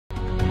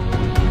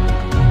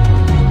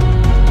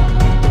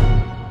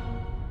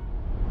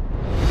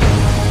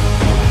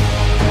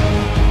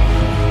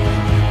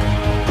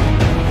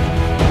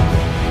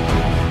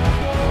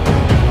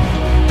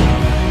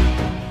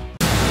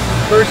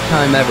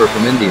time ever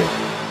from India.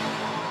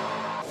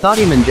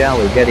 Toddy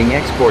Manjalu getting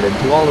exported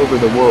to all over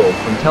the world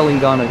from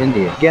Telangana,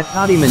 India. Get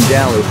Toddy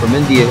Manjalu from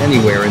India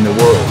anywhere in the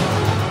world.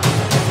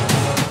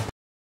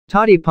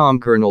 Toddy palm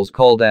kernels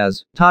called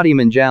as Toddy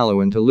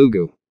Manjalu in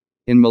Telugu,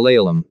 in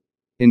Malayalam,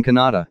 in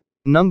Kannada,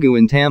 Nungu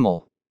in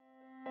Tamil.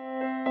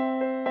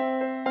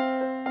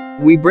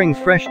 We bring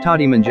fresh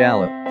Toddy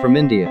Manjalu from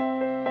India.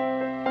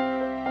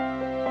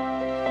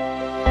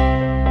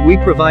 We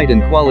provide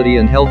in quality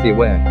and healthy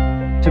way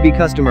to be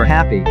customer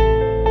happy.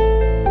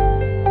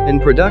 In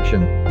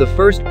production, the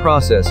first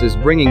process is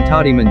bringing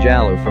Toddy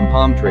Manjalu from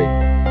palm tree.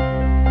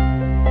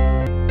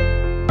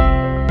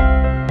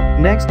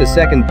 Next, the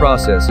second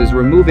process is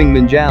removing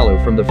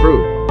Manjalu from the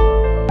fruit.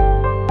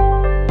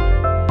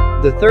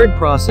 The third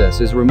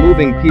process is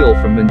removing peel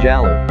from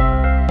Manjalu.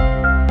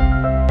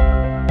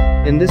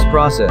 In this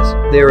process,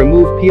 they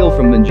remove peel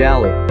from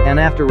Manjalu, and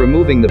after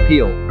removing the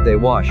peel, they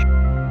wash.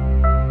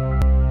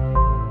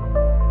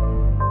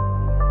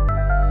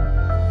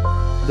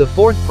 The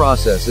fourth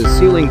process is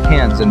sealing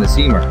cans in the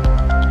steamer.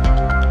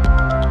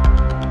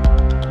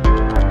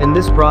 In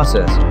this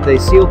process, they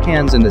seal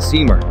cans in the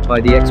steamer by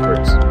the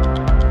experts.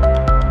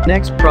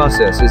 Next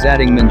process is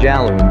adding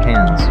Manjalu in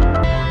cans.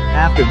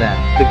 After that,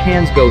 the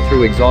cans go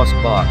through exhaust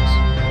box.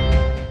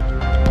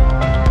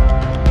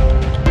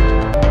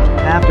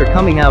 After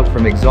coming out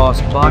from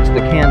exhaust box, the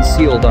cans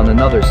sealed on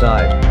another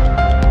side.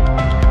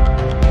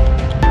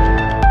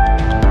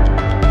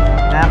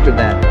 After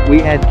that,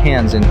 we add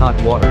cans in hot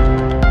water.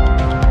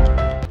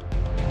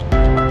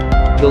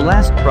 The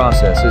last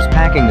process is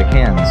packing the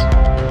cans.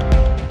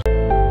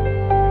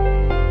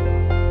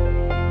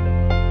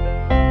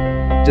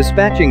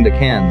 Dispatching the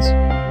cans.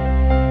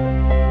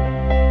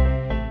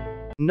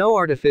 No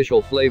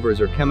artificial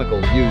flavors or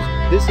chemicals used.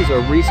 This is a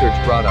research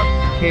product.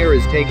 Care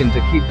is taken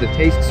to keep the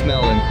taste,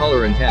 smell and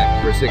color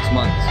intact for 6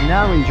 months.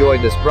 Now enjoy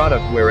this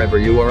product wherever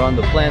you are on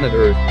the planet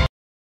Earth.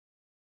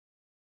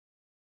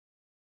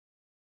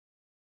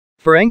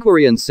 For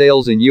enquiry and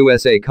sales in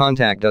USA,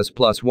 contact us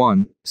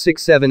 +1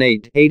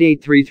 678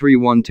 8833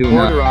 129.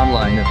 Order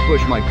online at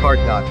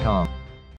pushmycart.com.